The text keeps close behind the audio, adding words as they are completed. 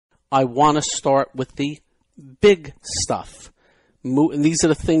I want to start with the big stuff. And these are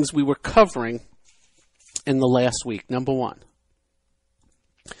the things we were covering in the last week. Number one,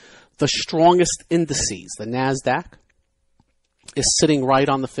 the strongest indices, the NASDAQ, is sitting right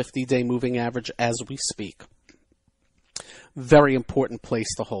on the 50-day moving average as we speak. Very important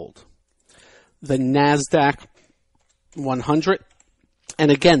place to hold. The NASDAQ 100,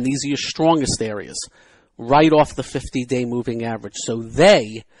 and again, these are your strongest areas, right off the 50-day moving average. So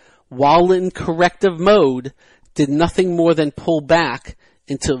they, while in corrective mode, did nothing more than pull back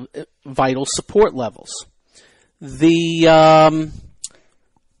into vital support levels. The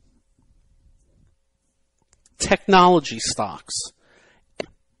technology stocks,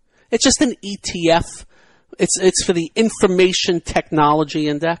 it's just an ETF. It's for the Information Technology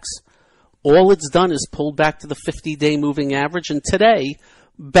Index. All it's done is pulled back to the 50-day moving average, and today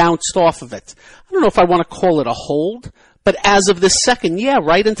bounced off of it. I don't know if I want to call it a hold, but as of this second, yeah,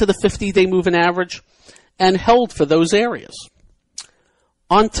 right into the 50-day moving average and held for those areas.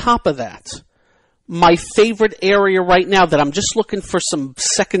 On top of that, my favorite area right now that I'm just looking for some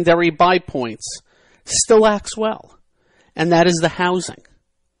secondary buy points still acts well, and that is the housing.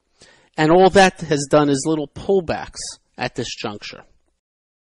 And all that has done is little pullbacks at this juncture.